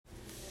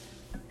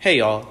Hey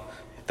y'all,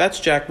 that's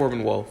Jack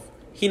Morgan Wolf.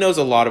 He knows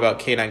a lot about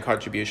canine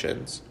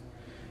contributions.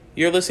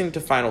 You're listening to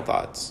Final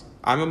Thoughts.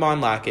 I'm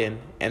Amon Lakin,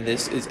 and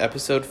this is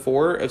episode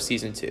 4 of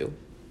season 2.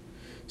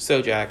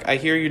 So Jack, I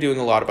hear you're doing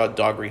a lot about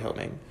dog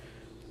rehoming.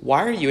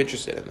 Why are you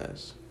interested in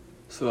this?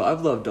 So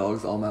I've loved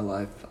dogs all my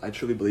life. I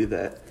truly believe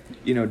that,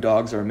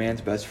 dogs are a man's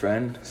best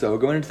friend. So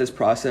going into this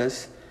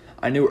process,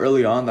 I knew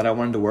early on that I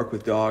wanted to work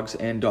with dogs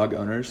and dog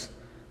owners.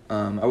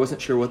 I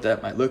wasn't sure what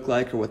that might look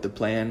like or what the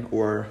plan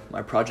or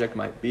my project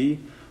might be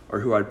or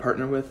who I'd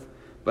partner with,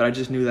 but I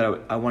just knew that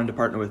I wanted to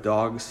partner with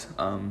dogs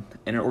in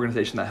an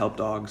organization that helped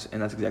dogs,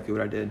 and that's exactly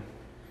what I did.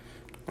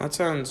 That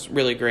sounds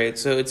really great.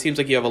 So it seems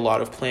like you have a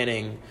lot of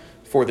planning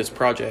for this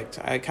project.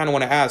 I kind of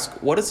want to ask,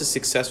 what does a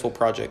successful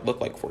project look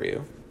like for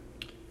you?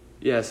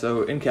 Yeah,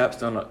 so in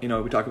Capstone,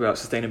 we talk about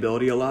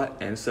sustainability a lot,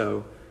 and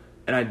so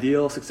an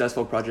ideal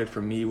successful project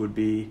for me would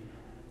be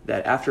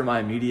that after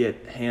my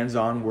immediate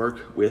hands-on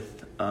work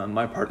with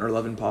my partner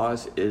Love and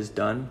Paws is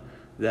done,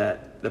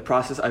 that the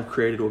process I've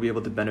created will be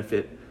able to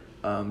benefit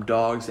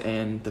dogs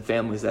and the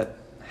families that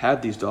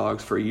have these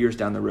dogs for years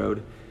down the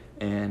road.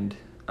 And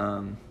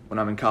when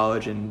I'm in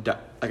college and,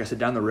 like I said,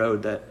 down the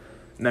road, that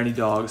many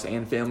dogs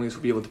and families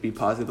will be able to be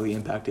positively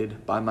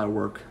impacted by my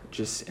work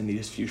just in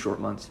these few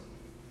short months.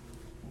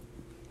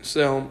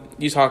 So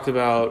you talked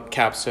about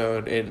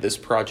Capstone and this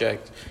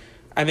project.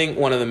 I think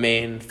one of the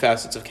main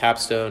facets of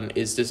Capstone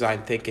is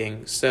design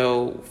thinking.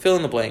 So fill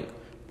in the blank.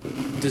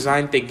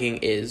 Design thinking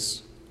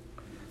is...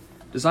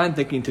 Design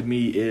thinking to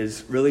me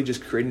is really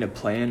just creating a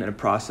plan and a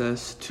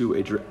process to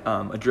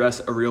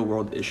address a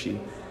real-world issue.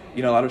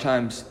 A lot of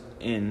times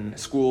in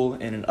school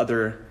and in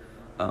other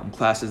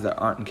classes that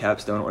aren't in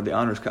Capstone or the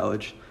Honors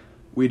College,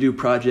 we do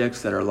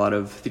projects that are a lot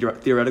of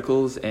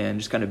theoreticals and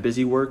just kind of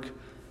busy work.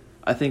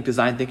 I think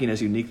design thinking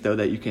is unique, though,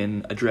 that you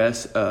can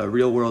address a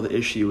real-world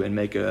issue and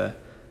make a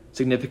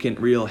significant,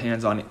 real,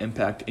 hands-on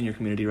impact in your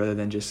community rather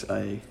than just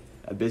a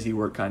busy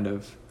work kind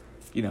of,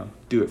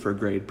 do it for a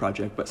grade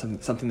project, but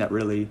something that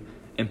really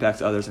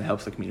impacts others and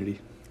helps the community.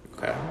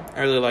 Okay,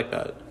 I really like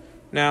that.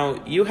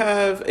 Now, you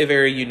have a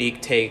very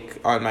unique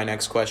take on my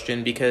next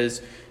question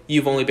because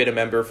you've only been a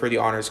member for the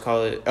Honors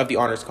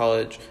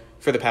College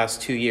for the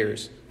past 2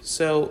 years.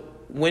 So,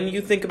 when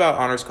you think about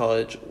Honors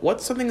College,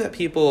 what's something that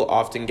people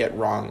often get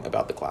wrong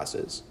about the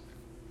classes?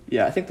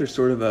 Yeah, I think there's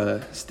sort of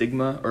a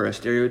stigma or a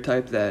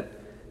stereotype that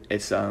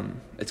it's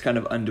kind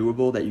of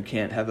undoable, that you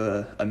can't have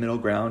a middle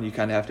ground. You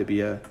kind of have to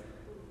be a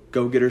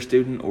go-getter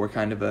student or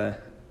kind of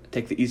a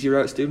take the easy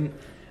route student,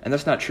 and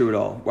that's not true at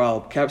all.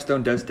 While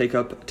Capstone does take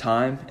up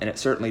time, and it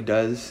certainly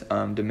does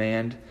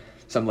demand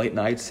some late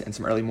nights and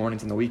some early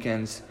mornings and the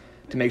weekends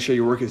to make sure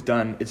your work is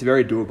done, it's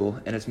very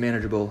doable and it's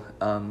manageable.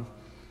 And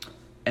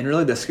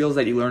really the skills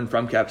that you learn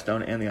from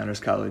Capstone and the Honors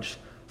College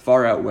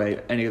far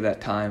outweigh any of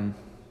that time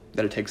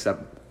that it takes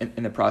up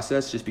in the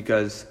process, just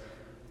because,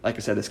 like I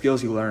said, the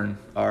skills you learn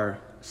are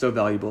so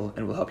valuable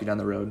and will help you down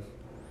the road.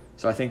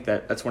 So I think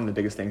that's one of the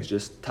biggest things,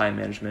 just time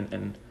management.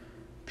 And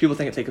people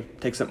think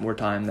it takes up more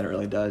time than it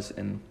really does,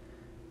 and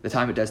the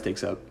time it does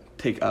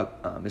take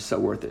up is so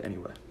worth it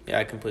anyway. Yeah,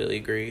 I completely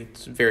agree.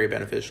 It's very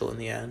beneficial in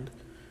the end.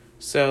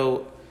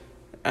 So,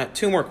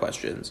 2 more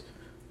questions.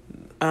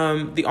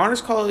 The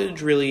Honors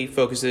College really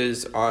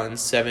focuses on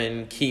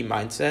 7 key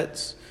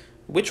mindsets.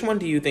 Which one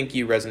do you think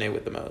you resonate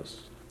with the most?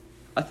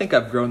 I think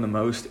I've grown the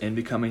most in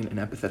becoming an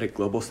empathetic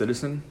global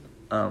citizen.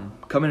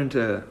 Coming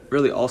into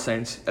really All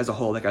Saints as a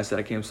whole, like I said,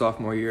 I came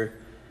sophomore year.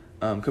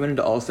 Coming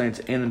into All Saints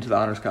and into the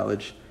Honors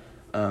College,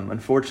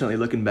 unfortunately,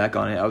 looking back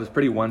on it, I was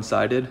pretty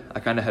one-sided.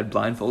 I kind of had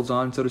blindfolds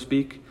on, so to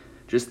speak,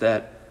 just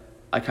that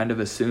I kind of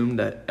assumed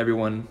that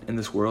everyone in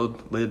this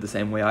world lived the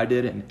same way I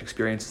did and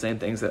experienced the same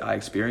things that I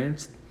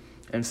experienced.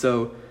 And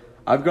so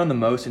I've grown the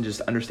most in just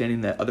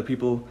understanding that other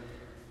people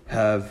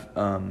have,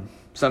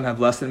 some have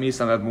less than me,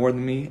 some have more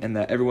than me, and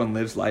that everyone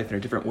lives life in a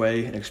different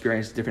way and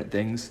experiences different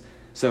things.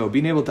 So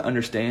being able to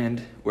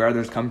understand where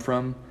others come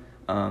from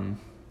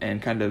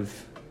and kind of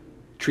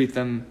treat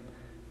them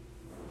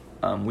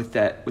with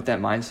that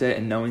mindset,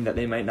 and knowing that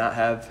they might not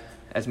have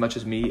as much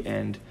as me,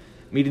 and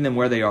meeting them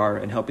where they are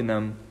and helping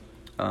them,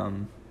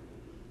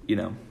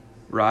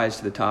 rise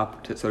to the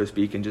top, so to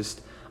speak, and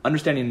just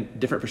understanding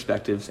different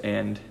perspectives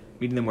and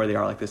meeting them where they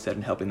are, like I said,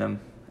 and helping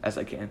them as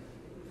I can.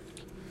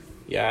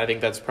 Yeah, I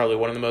think that's probably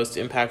one of the most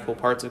impactful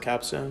parts of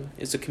Capstone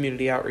is the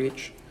community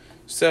outreach.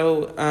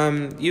 So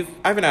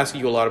I've been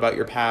asking you a lot about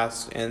your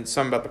past and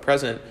some about the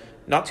present,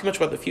 not too much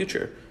about the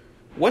future.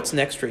 What's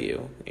next for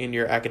you in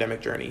your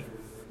academic journey?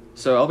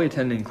 So I'll be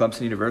attending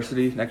Clemson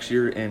University next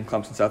year in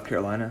Clemson, South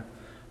Carolina.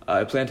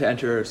 I plan to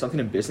enter something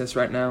in business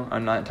right now.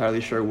 I'm not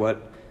entirely sure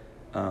what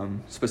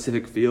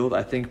specific field.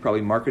 I think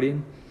probably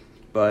marketing.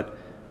 But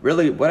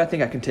really what I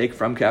think I can take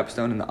from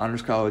Capstone and the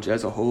Honors College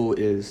as a whole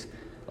is,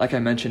 like I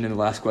mentioned in the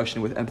last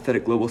question with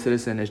empathetic global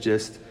citizen, is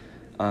just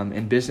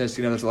in business,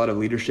 there's a lot of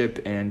leadership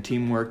and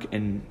teamwork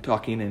and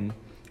talking and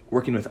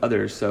working with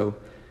others. So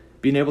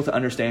being able to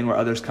understand where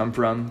others come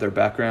from, their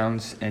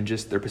backgrounds, and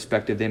just their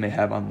perspective they may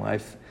have on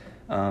life,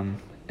 and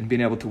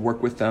being able to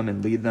work with them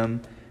and lead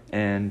them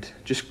and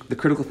just the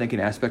critical thinking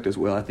aspect as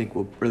well, I think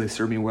will really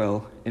serve me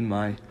well in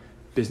my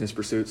business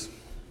pursuits.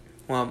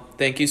 Well,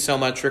 thank you so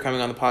much for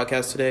coming on the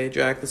podcast today,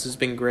 Jack. This has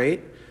been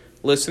great.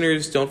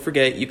 Listeners, don't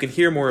forget you can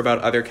hear more about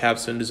other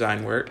capstone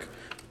design work.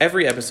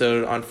 Every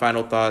episode on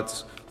Final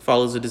Thoughts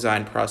follows the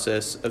design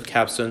process of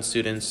capstone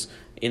students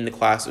in the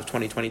class of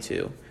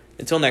 2022.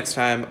 Until next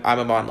time, I'm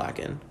Amon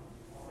Lakin.